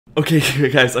Okay,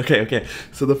 guys. Okay.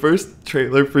 So the first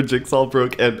trailer for Jigsaw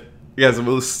broke, and guys,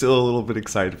 I'm still a little bit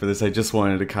excited for this. I just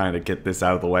wanted to kind of get this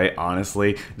out of the way.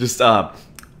 Honestly,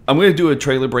 I'm gonna do a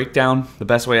trailer breakdown the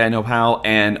best way I know how.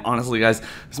 And honestly, guys,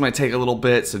 this might take a little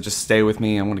bit, so just stay with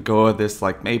me. I'm gonna go over this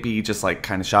like maybe just like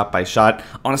kind of shot by shot.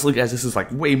 Honestly, guys, this is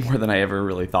like way more than I ever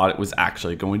really thought it was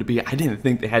actually going to be. I didn't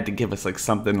think they had to give us like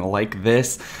something like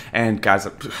this. And guys,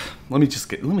 let me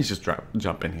just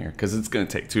jump in here because it's gonna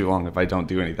take too long if I don't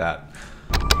do any of that.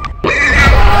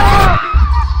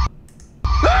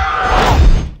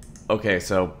 Okay,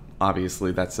 so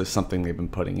obviously that's just something they've been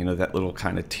putting, you know, that little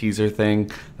kind of teaser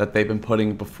thing that they've been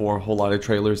putting before a whole lot of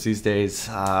trailers these days.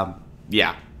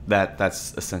 Yeah,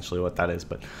 that's essentially what that is.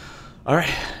 But all right,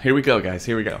 here we go, guys.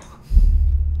 Here we go.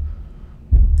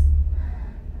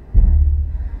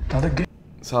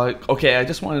 So okay, I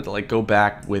just wanted to like go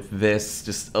back with this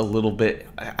just a little bit.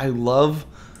 I love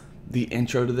the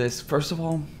intro to this. First of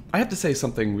all, I have to say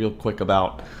something real quick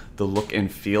about the look and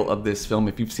feel of this film.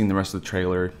 If you've seen the rest of the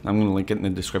trailer, I'm going to link it in the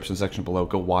description section below.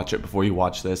 Go watch it before you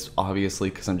watch this, obviously,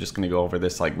 because I'm just going to go over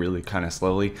this like really kind of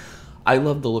slowly. I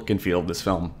love the look and feel of this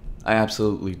film. I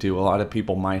absolutely do. A lot of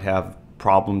people might have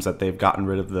problems that they've gotten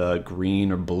rid of the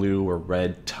green or blue or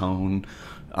red tone,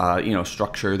 you know,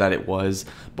 structure that it was.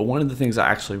 But one of the things I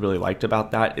actually really liked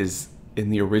about that is in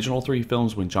the original 3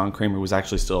 films, when John Kramer was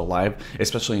actually still alive,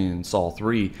 especially in Saw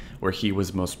 3, where he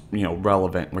was most, you know,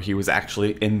 relevant, where he was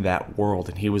actually in that world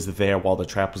and he was there while the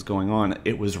trap was going on,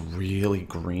 it was really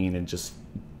green and just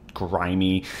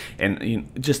grimy and, you know,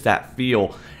 just that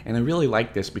feel. And I really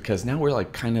like this because now we're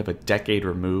like kind of a decade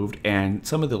removed, and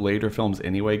some of the later films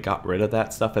anyway got rid of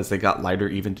that stuff as they got lighter,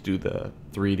 even to do the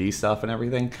 3D stuff and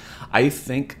everything. I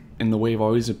think in the way I've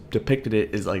always depicted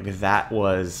it is like that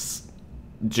was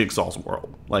Jigsaw's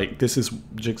world. Like, this is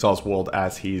Jigsaw's world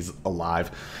as he's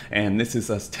alive, and this is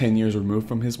us 10 years removed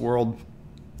from his world,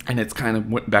 and it's kind of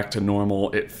went back to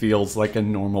normal. It feels like a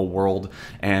normal world,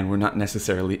 and we're not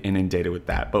necessarily inundated with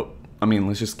that. But I mean,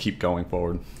 let's just keep going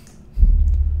forward.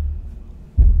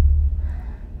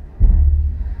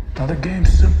 Now the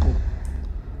game's simple.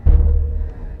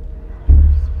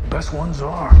 Best ones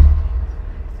are.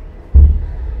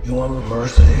 You want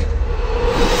mercy?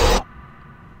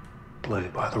 Play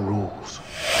by the rules.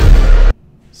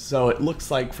 So it looks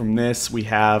like from this we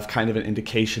have kind of an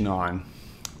indication on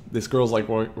this girl's like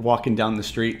walking down the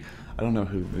street. I don't know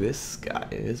who this guy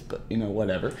is, but you know,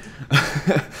 whatever.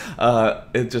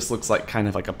 It just looks like kind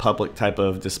of like a public type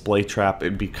of display trap.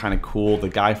 It'd be kind of cool. The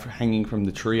guy hanging from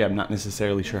the tree, I'm not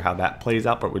necessarily sure how that plays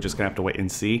out, but we're just gonna have to wait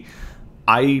and see.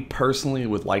 I personally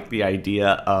would like the idea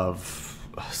of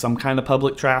some kind of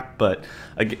public trap, but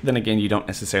then again, you don't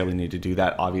necessarily need to do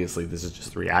that. Obviously, this is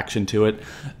just a reaction to it.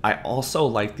 I also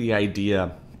like the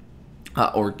idea,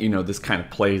 or you know, this kind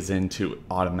of plays into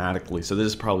automatically. So this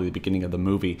is probably the beginning of the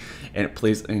movie, and it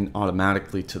plays in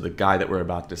automatically to the guy that we're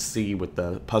about to see with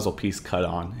the puzzle piece cut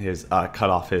on his, cut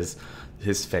off his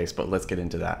face. But let's get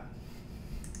into that.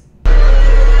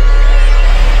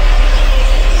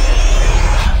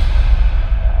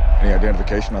 Any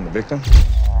identification on the victim?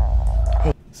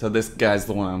 So this guy's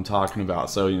the one I'm talking about.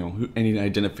 So, you know, any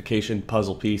identification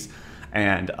puzzle piece,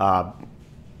 and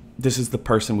this is the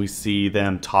person we see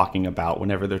them talking about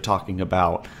whenever they're talking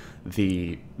about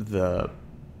the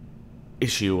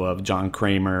issue of John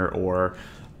Kramer or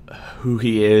who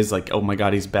he is. Like, oh my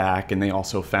God, he's back. And they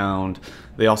also find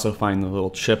the little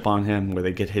chip on him where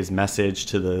they get his message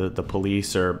to the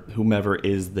police or whomever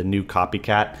is the new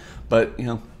copycat. But you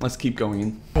know, let's keep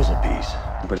going. Puzzle piece.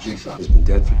 But Jigsaw has been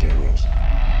dead for 10 years.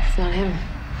 It's not him.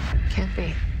 Can't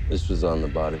be. This was on the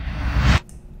body.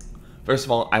 First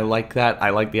of all, I like that. I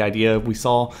like the idea we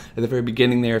saw at the very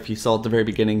beginning there. If you saw at the very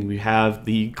beginning, we have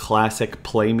the classic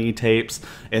Play Me tapes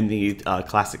and the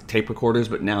classic tape recorders,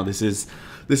 but now this is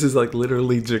like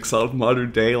literally Jigsaw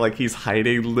modern day. Like, he's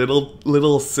hiding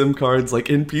little SIM cards like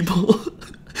in people.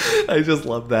 I just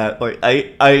love that. Like,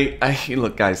 I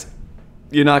look, guys,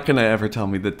 you're not gonna ever tell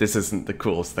me that this isn't the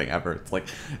coolest thing ever. It's like,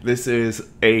 this is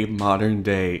a modern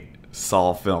day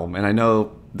Saw film, and I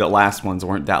know the last ones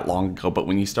weren't that long ago, but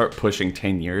when you start pushing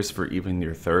 10 years for even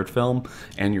your 3rd film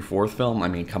and your 4th film, I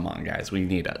mean, come on, guys, we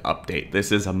need an update.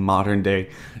 This is a modern day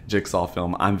Jigsaw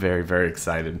film. I'm very, very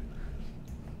excited.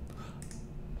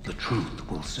 The truth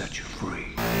will set you free.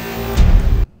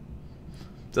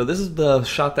 So this is the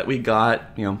shot that we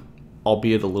got, you know,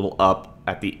 albeit a little up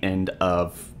at the end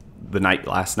of the night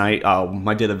last night.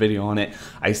 I did a video on it.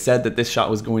 I said that this shot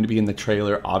was going to be in the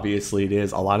trailer. Obviously it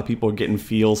is. A lot of people are getting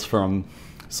feels from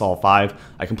Saw 5.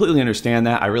 I completely understand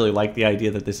that. I really like the idea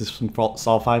that this is from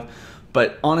Saw 5.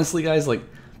 But honestly, guys, like,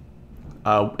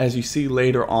 As you see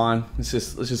later on, let's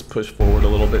just push forward a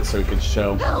little bit so we can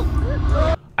show.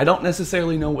 I don't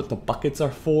necessarily know what the buckets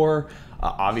are for.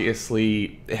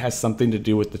 Obviously, it has something to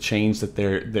do with the change that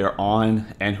they're on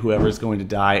and whoever's going to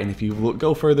die. And if you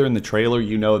go further in the trailer,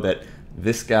 you know that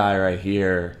this guy right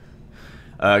here,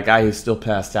 a guy who's still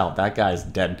passed out, that guy's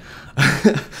dead.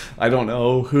 I don't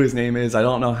know who his name is. I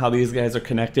don't know how these guys are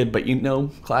connected, but you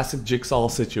know, classic Jigsaw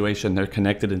situation. They're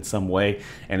connected in some way,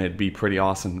 and it'd be pretty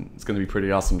awesome. It's going to be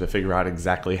pretty awesome to figure out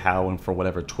exactly how and for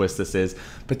whatever twist this is.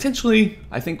 Potentially,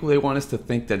 I think they want us to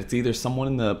think that it's either someone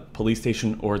in the police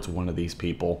station or it's one of these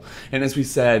people. And as we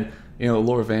said, you know,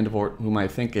 Laura Vandervoort, whom I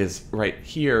think is right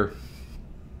here.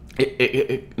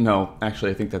 No,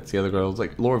 actually, I think that's the other girl. It's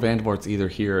like Laura Vandervoort's either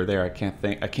here or there. I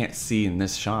can't see in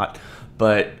this shot,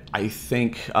 but I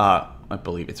think I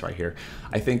believe it's right here.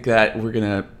 I think that we're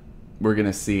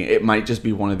gonna see. It might just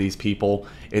be one of these people.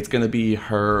 It's gonna be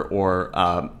her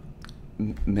or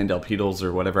Mendel Petals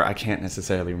or whatever. I can't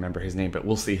necessarily remember his name, but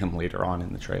we'll see him later on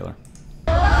in the trailer.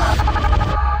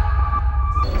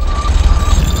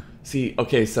 See,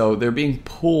 okay, so they're being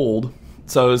pulled.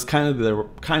 So it's they're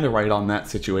kind of right on that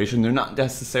situation. They're not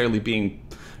necessarily being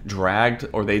dragged,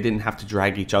 or they didn't have to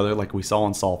drag each other like we saw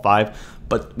in Saw 5,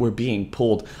 but we're being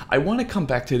pulled. I want to come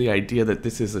back to the idea that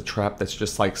this is a trap that's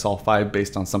just like Saw 5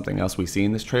 based on something else we see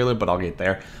in this trailer, but I'll get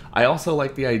there. I also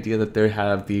like the idea that they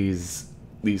have these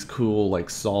cool like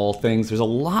Saw things. There's a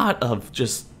lot of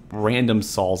just random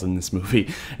Saws in this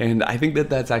movie, and I think that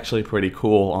that's actually pretty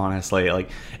cool, honestly. Like,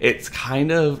 it's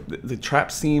kind of, the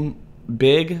traps seem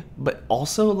big, but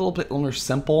also a little bit more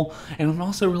simple, and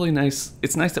also really nice.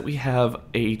 It's nice that we have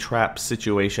a trap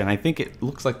situation. I think it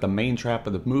looks like the main trap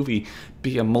of the movie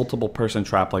be a multiple person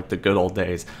trap like the good old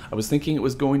days. I was thinking it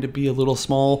was going to be a little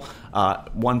small,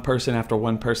 one person after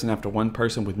one person after one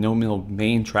person with no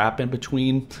main trap in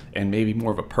between, and maybe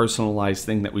more of a personalized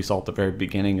thing that we saw at the very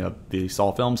beginning of the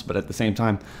Saw films. But at the same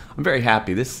time, I'm very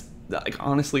happy. This, like,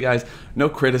 honestly, guys, no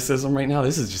criticism right now.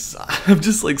 This is just, I'm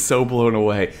just like so blown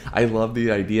away. I love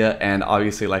the idea, and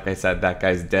obviously, like I said, that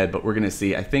guy's dead, but we're gonna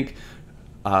see. I think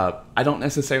I don't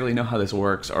necessarily know how this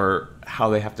works or how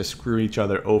they have to screw each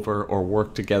other over or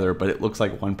work together, but it looks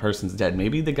like one person's dead.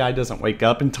 Maybe the guy doesn't wake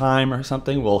up in time or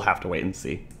something. We'll have to wait and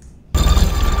see.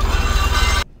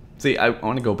 See, I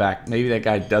want to go back. Maybe that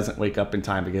guy doesn't wake up in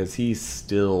time because he's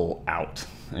still out.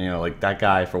 You know, like that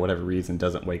guy, for whatever reason,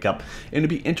 doesn't wake up. And it'd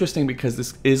be interesting because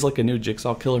this is like a new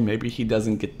Jigsaw killer. Maybe he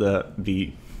doesn't get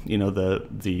the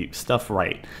stuff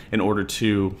right in order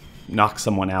to knock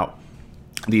someone out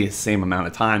the same amount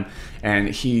of time. And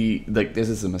he, like, this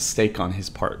is a mistake on his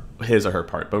or her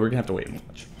part. But we're gonna have to wait and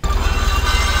watch.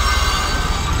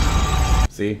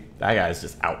 See, that guy's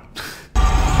just out.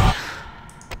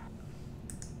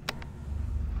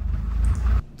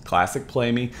 Classic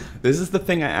play me. This is the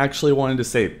thing I actually wanted to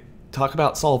say. Talk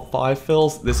about Saw 5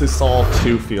 feels. This is Saw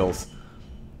 2 feels.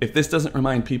 If this doesn't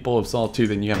remind people of Saw 2,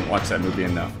 then you haven't watched that movie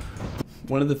enough.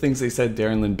 One of the things they said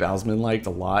Darren Lynn Bousman liked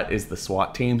a lot is the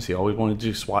SWAT teams. He always wanted to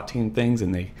do SWAT team things,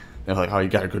 and they're like, oh, you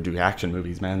gotta go do action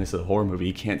movies, man. This is a horror movie.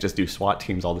 You can't just do SWAT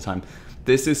teams all the time.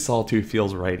 This is Saw 2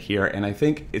 feels right here, and I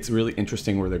think it's really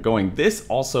interesting where they're going. This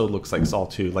also looks like Saw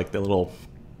 2, like the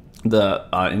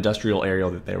industrial area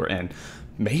that they were in.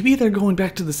 Maybe they're going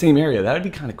back to the same area. That would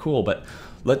be kind of cool, but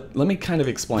let me kind of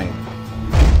explain.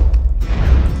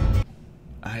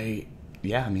 I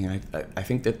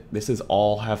think that this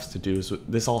all has to do with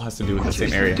the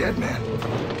same area. Dead man.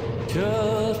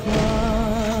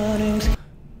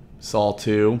 Saw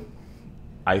 2.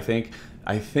 I think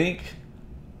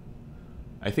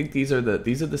these are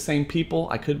the same people.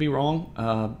 I could be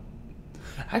wrong.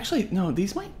 Actually, no,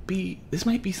 this might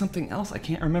be something else. I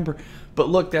can't remember. But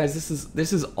look, guys,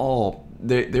 this is all,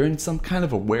 they're in some kind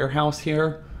of a warehouse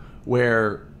here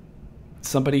where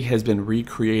somebody has been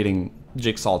recreating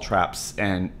Jigsaw traps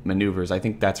and maneuvers. I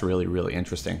think that's really, really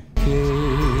interesting.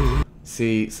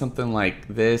 See, something like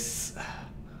this.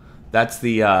 That's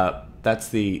the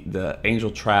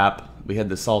angel trap. We had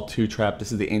the Saw 2 trap.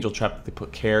 This is the angel trap that they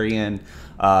put Carrie in,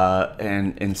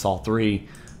 and in Saw 3.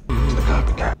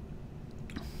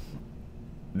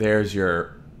 There's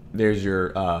your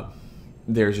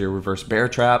reverse bear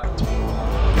trap.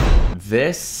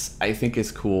 This, I think,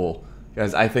 is cool,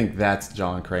 guys. I think that's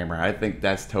John Kramer. I think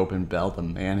that's Tobin Bell, the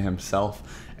man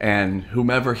himself, and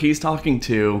whomever he's talking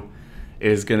to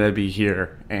is gonna be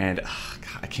here. And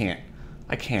God, I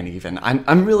can't even.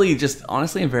 I'm really just,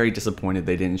 honestly, I'm very disappointed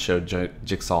they didn't show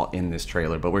Jigsaw in this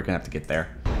trailer, but we're gonna have to get there.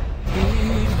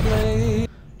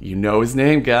 You know his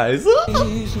name, guys.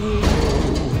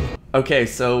 Okay,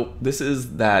 so this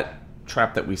is that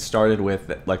trap that we started with.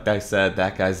 Like I said,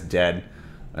 that guy's dead.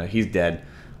 He's dead.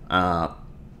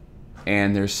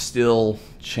 And they're still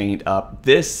chained up.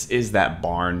 This is that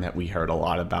barn that we heard a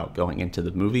lot about going into the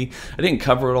movie. I didn't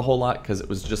cover it a whole lot because it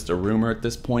was just a rumor at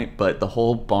this point, but the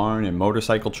whole barn and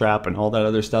motorcycle trap and all that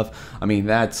other stuff, I mean,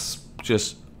 that's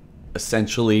just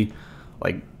essentially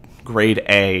like grade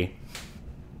A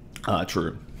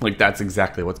true. Like, that's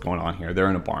exactly what's going on here.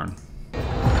 They're in a barn.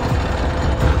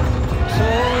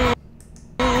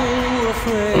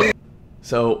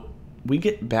 So we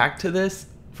get back to this.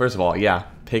 First of all, yeah,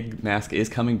 Pig Mask is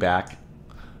coming back.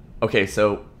 Okay,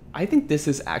 so I think this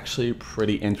is actually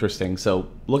pretty interesting.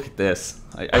 So look at this.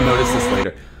 I noticed this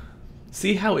later.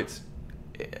 See how it's,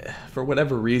 for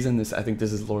whatever reason, this, I think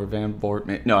this is Laura Van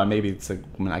Voort. No, maybe it's a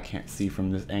woman I can't see from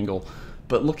this angle.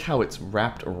 But look how it's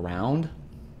wrapped around.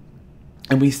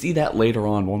 And we see that later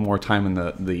on one more time in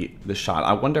the shot.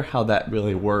 I wonder how that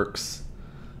really works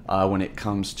when it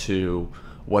comes to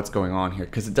what's going on here,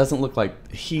 because it doesn't look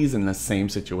like he's in the same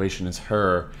situation as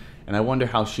her, and I wonder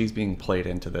how she's being played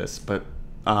into this. But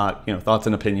you know, thoughts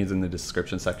and opinions in the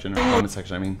description section or comment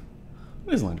section. I mean,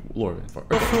 what is Laura Van Voort?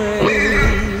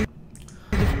 Okay.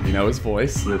 You know his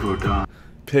voice. Live or die.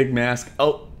 Pig Mask.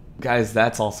 Oh, guys,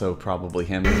 that's also probably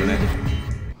him, isn't it?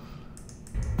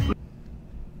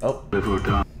 Oh, Live or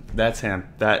die. that's him.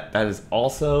 That is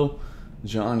also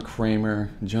John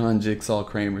Kramer, John Jigsaw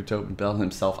Kramer, Tobin Bell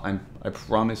himself. I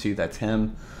promise you, that's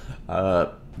him.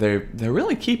 They're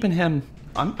really keeping him.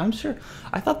 I'm sure.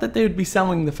 I thought that they would be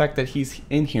selling the fact that he's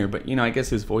in here, but you know, I guess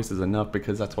his voice is enough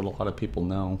because that's what a lot of people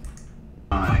know.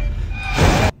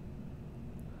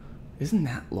 Isn't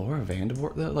that Laura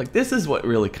Vandervoort though? Like, this is what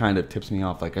really kind of tips me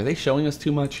off. Like, are they showing us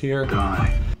too much here?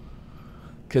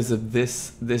 Because of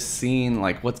this scene,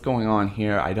 like what's going on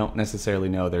here, I don't necessarily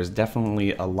know. There's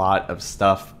definitely a lot of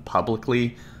stuff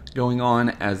publicly going on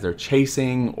as they're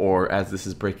chasing, or as this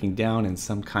is breaking down in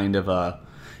some kind of a,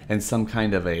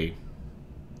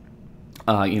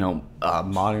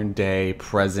 modern day,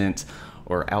 present,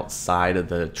 or outside of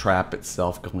the trap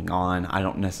itself going on. I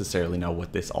don't necessarily know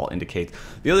what this all indicates.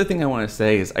 The other thing I want to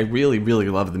say is I really, really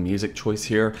love the music choice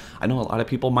here. I know a lot of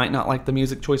people might not like the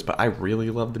music choice, but I really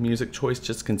love the music choice,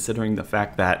 just considering the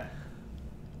fact that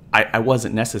I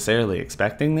wasn't necessarily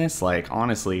expecting this. Like,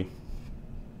 honestly,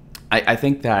 I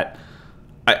think that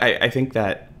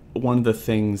one of the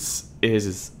things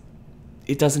is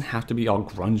it doesn't have to be all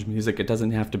grunge music. It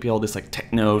doesn't have to be all this like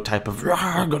techno type of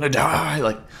 "I'm gonna die."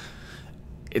 Like,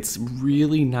 it's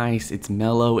really nice, it's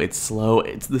mellow, it's slow,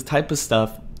 it's the type of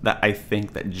stuff that I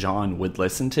think that John would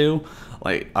listen to.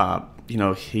 Like, you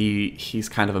know, he's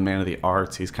kind of a man of the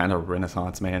arts, he's kind of a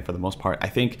Renaissance man for the most part. I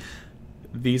think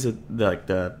these are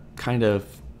the kind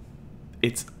of,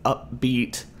 it's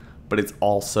upbeat, but it's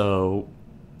also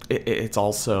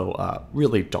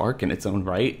really dark in its own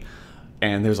right,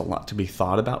 and there's a lot to be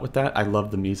thought about with that. I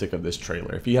love the music of this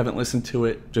trailer. If you haven't listened to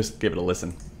it, just give it a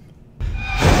listen.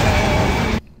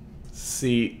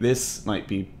 See, this might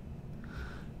be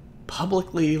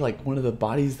publicly like one of the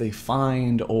bodies they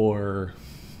find, or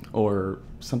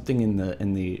something in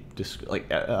the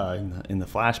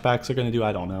flashbacks they're gonna do.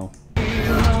 I don't know.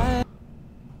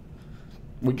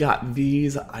 We got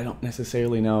these. I don't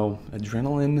necessarily know.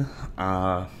 Adrenaline,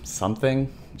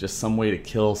 something, just some way to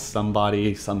kill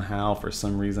somebody somehow for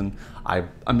some reason. I've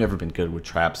never been good with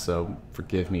traps, so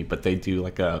forgive me. But they do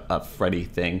like a Freddy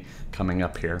thing coming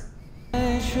up here.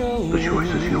 The choice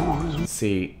is yours.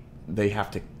 See, they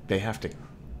have to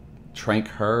trank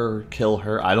her, kill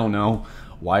her. I don't know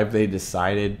why have they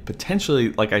decided.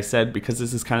 Potentially, like I said, because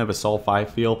this is kind of a Saw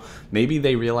 5 feel, maybe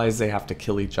they realize they have to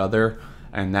kill each other,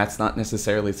 and that's not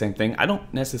necessarily the same thing. I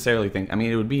don't necessarily think, I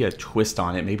mean, it would be a twist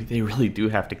on it. Maybe they really do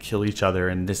have to kill each other,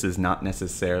 and this is not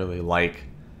necessarily like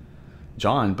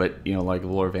John, but, you know, like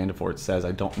Laura Vandervoort says,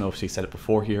 I don't know if she said it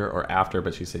before here or after,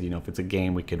 but she said, you know, if it's a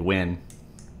game, we could win.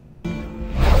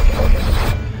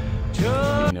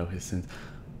 You know his sins.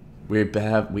 We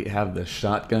have the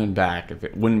shotgun back. If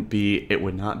it wouldn't be, it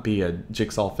would not be a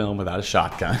Jigsaw film without a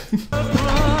shotgun.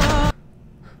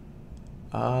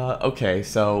 Okay,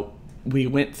 so we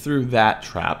went through that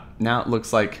trap. Now it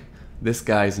looks like this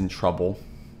guy's in trouble.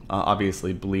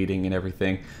 Obviously bleeding and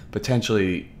everything.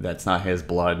 Potentially that's not his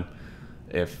blood,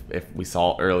 if we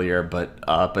saw earlier, but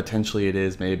potentially it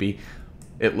is. Maybe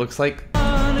it looks like.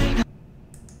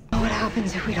 What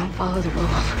happens if we don't follow the rules?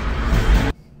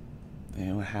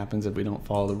 And what happens if we don't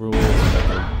follow the rules?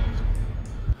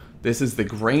 This is the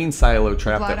grain silo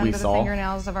trap Blood that we under saw. the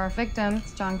fingernails of our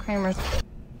victims, John Kramer's.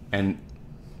 And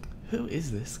who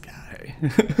is this guy?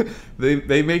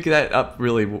 they make that up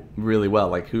really, really well.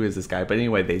 Like, who is this guy? But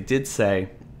anyway, they did say,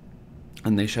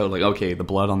 and they showed like, okay, the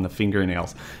blood on the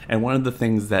fingernails. And one of the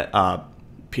things that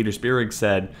Peter Spierig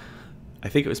said, I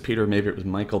think it was Peter, maybe it was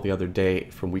Michael the other day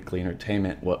from Weekly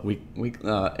Entertainment. What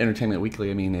Entertainment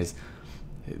Weekly, I mean, is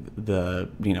the,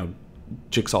 you know,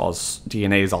 Jigsaw's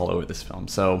DNA is all over this film.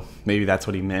 So maybe that's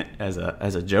what he meant as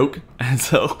a joke. And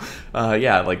so,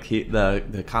 yeah, like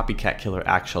the copycat killer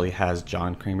actually has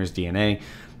John Kramer's DNA.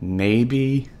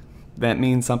 Maybe that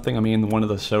means something. I mean, one of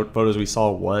the photos we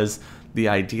saw was the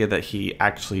idea that he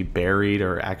actually buried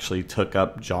or actually took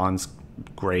up John's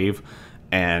grave,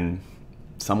 and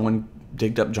someone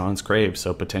digged up John's grave,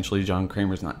 so potentially John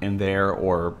Kramer's not in there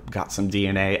or got some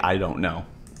DNA. I don't know.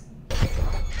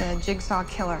 The Jigsaw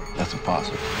killer. That's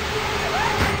impossible.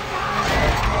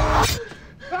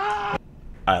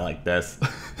 I like this.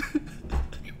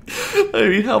 I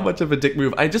mean, how much of a dick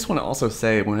move. I just want to also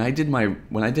say, when I did my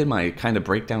kind of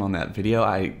breakdown on that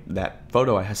video, that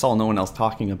photo, I saw no one else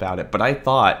talking about it, but I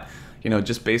thought, you know,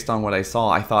 just based on what I saw,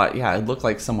 I thought, yeah, it looked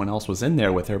like someone else was in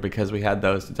there with her, because we had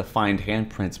those defined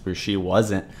handprints where she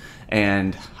wasn't,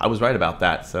 and I was right about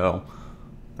that. So,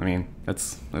 I mean,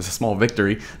 that's a small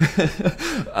victory.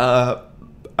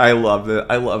 I love it.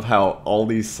 I love how all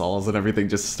these saws and everything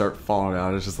just start falling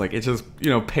out. It's just like, it's just,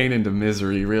 you know, pain into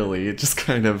misery, really. It just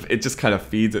kind of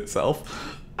feeds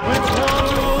itself.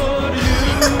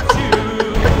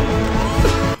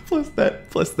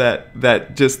 Plus that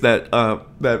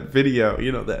video,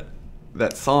 you know,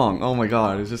 that song. Oh my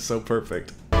God, it's just so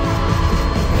perfect. It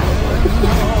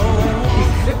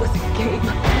was a game.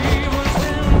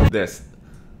 This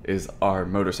is our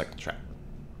motorcycle trap,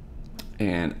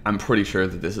 and I'm pretty sure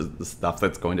that this is the stuff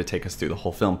that's going to take us through the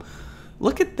whole film.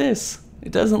 Look at this.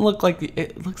 It doesn't look like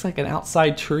it looks like an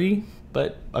outside tree,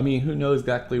 but I mean, who knows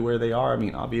exactly where they are? I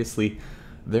mean, obviously,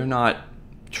 they're not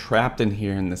trapped in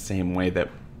here in the same way that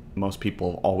most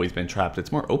people have always been trapped.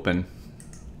 It's more open.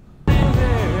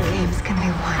 Games can be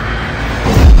won.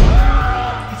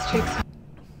 It's Jigsaw.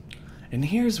 And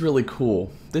here's really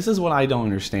cool. This is what I don't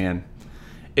understand,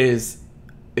 is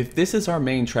if this is our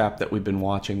main trap that we've been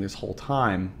watching this whole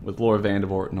time with Laura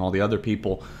Vandervoort and all the other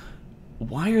people,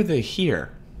 why are they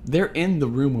here? They're in the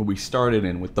room where we started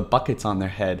in with the buckets on their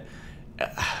head.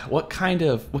 What kind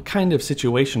of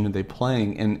situation are they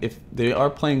playing? And if they are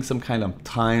playing some kind of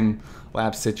time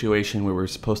lapse situation where we're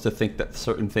supposed to think that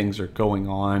certain things are going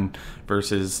on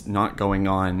versus not going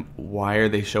on, why are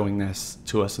they showing this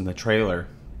to us in the trailer?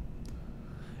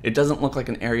 It doesn't look like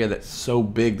an area that's so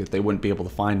big that they wouldn't be able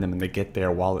to find them and they get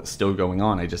there while it's still going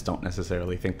on. I just don't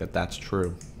necessarily think that that's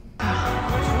true.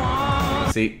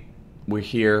 See, we're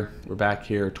here, we're back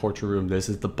here, torture room, this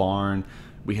is the barn.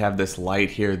 We have this light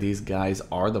here. These guys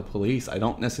are the police. I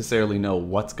don't necessarily know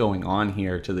what's going on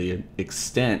here to the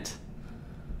extent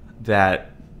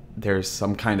that there's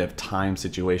some kind of time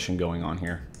situation going on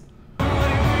here.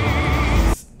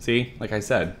 See, like I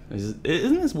said,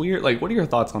 isn't this weird? Like, what are your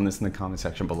thoughts on this in the comment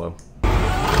section below?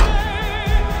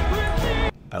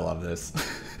 I love this.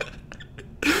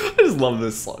 I just love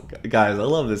this song. Guys, I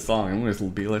love this song. I'm going to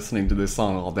be listening to this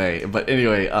song all day. But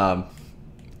anyway,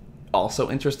 also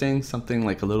interesting, something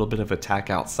like a little bit of attack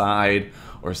outside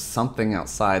or something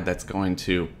outside that's going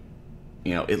to,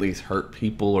 you know, at least hurt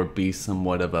people or be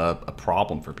somewhat of a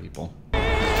problem for people.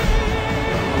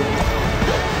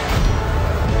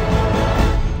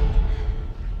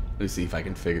 Let's see if I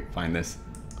can find this.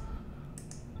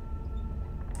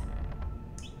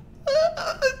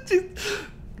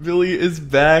 Billy is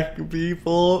back,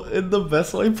 people, in the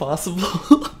best way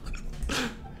possible.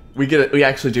 We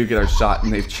actually do get our shot,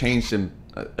 and they've changed him.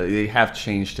 They have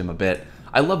changed him a bit.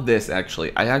 I love this,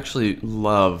 actually. I actually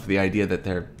love the idea that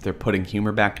they're putting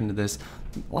humor back into this.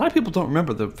 A lot of people don't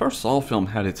remember the first Saw film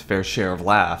had its fair share of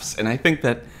laughs, and I think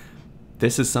that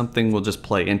this is something we'll just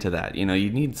play into that. You know, you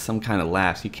need some kind of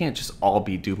laughs. You can't just all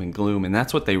be doom and gloom, and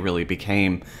that's what they really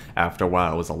became after a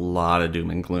while. It was a lot of doom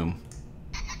and gloom.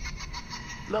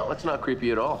 No, it's not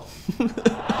creepy at all.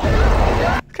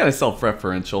 Kind of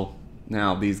self-referential.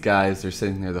 Now these guys are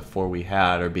sitting there, the four we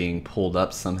had are being pulled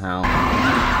up somehow.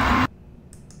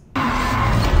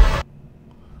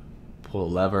 Pull a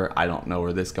lever. I don't know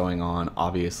where this is going on.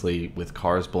 Obviously with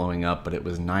cars blowing up, but it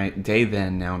was night, day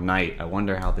then, now night. I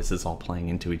wonder how this is all playing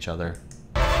into each other.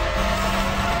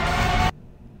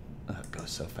 It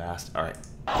goes so fast. All right.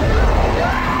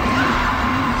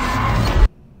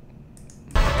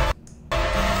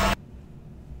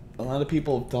 A lot of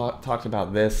people talked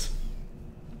about this.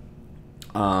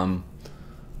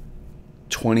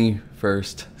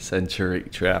 21st century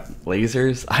trap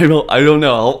lasers. I don't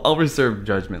know. I'll reserve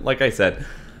judgment. Like I said,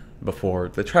 before,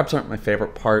 the traps aren't my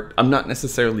favorite part. I'm not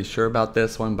necessarily sure about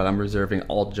this one, but I'm reserving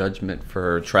all judgment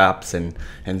for traps and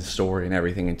story and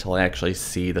everything until I actually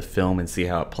see the film and see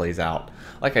how it plays out.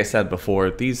 Like I said before,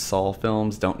 these Saw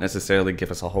films don't necessarily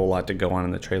give us a whole lot to go on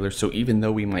in the trailer, so even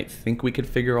though we might think we could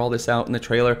figure all this out in the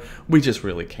trailer, we just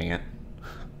really can't.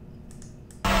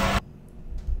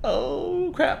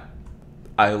 Oh crap.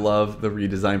 I love the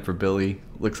redesign for Billy.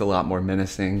 Looks a lot more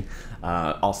menacing.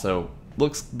 Also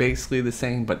looks basically the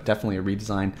same, but definitely a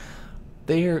redesign.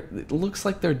 It looks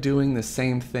like they're doing the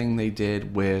same thing they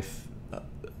did with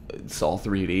Saw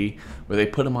 3D, where they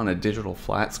put them on a digital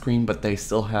flat screen, but they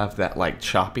still have that like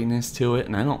choppiness to it,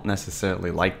 and I don't necessarily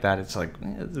like that. It's like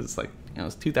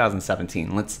it's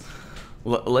 2017.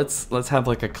 Let's have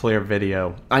like a clear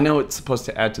video. I know it's supposed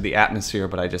to add to the atmosphere,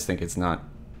 but I just think it's not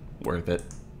worth it.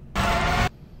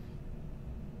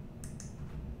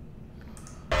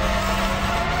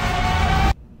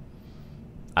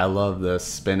 I love the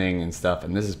spinning and stuff,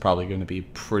 and this is probably going to be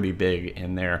pretty big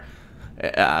in there.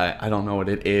 I don't know what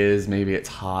it is. Maybe it's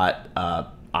hot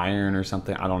iron or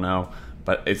something. I don't know.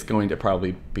 But it's going to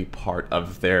probably be part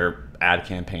of their ad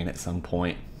campaign at some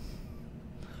point.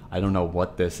 I don't know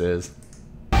what this is.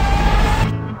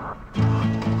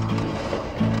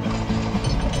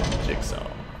 Jigsaw.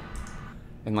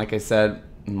 And like I said,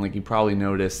 and like you probably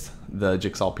noticed, the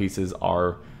jigsaw pieces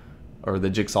are, or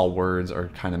the jigsaw words are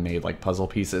kind of made like puzzle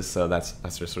pieces, so that's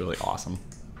just really awesome.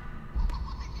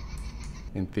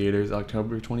 In theaters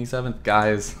October 27th,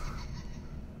 guys.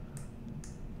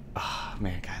 Oh,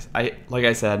 man, guys, like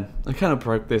I said, I kind of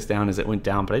broke this down as it went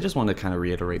down, but I just wanted to kind of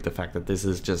reiterate the fact that this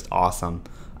is just awesome.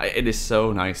 It is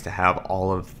so nice to have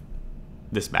all of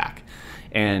this back.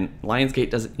 And Lionsgate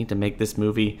doesn't need to make this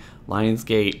movie.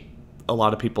 Lionsgate, a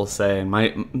lot of people say, and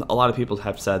a lot of people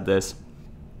have said this,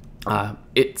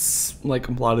 it's like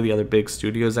a lot of the other big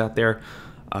studios out there.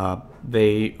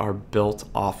 They are built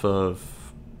off of,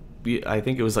 I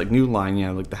think it was like New Line,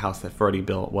 yeah, like the house that Freddy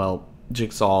built. Well,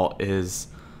 Jigsaw is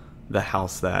the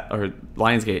house that, or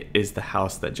Lionsgate is the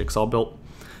house that Jigsaw built.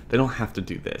 They don't have to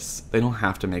do this. They don't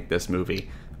have to make this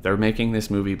movie. They're making this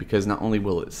movie because not only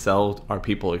will it sell, are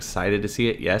people excited to see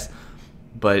it? Yes,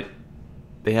 but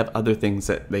they have other things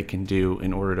that they can do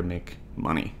in order to make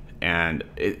money. And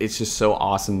it's just so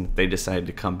awesome that they decided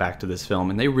to come back to this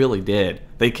film, and they really did.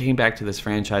 They came back to this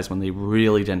franchise when they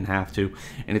really didn't have to,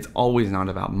 and it's always not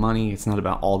about money. It's not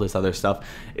about all this other stuff.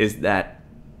 Is that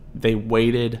they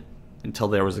waited until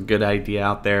there was a good idea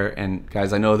out there. And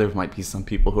guys, I know there might be some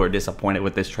people who are disappointed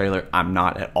with this trailer. I'm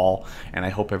not at all, and I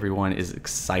hope everyone is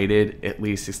excited. At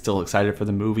least is still excited for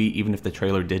the movie, even if the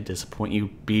trailer did disappoint you.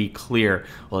 Be clear.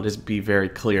 Well, just be very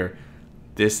clear.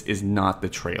 This is not the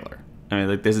trailer. I mean,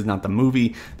 like, this is not the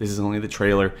movie. This is only the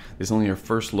trailer. This is only your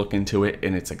first look into it,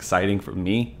 and it's exciting for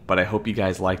me. But I hope you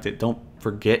guys liked it. Don't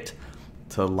forget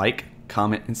to like,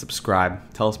 comment, and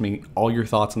subscribe. Tell me all your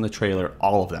thoughts on the trailer,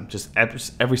 all of them, just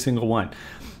every single one.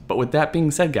 But with that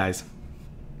being said, guys,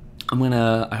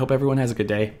 I hope everyone has a good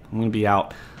day. I'm gonna be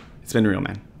out. It's been real,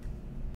 man.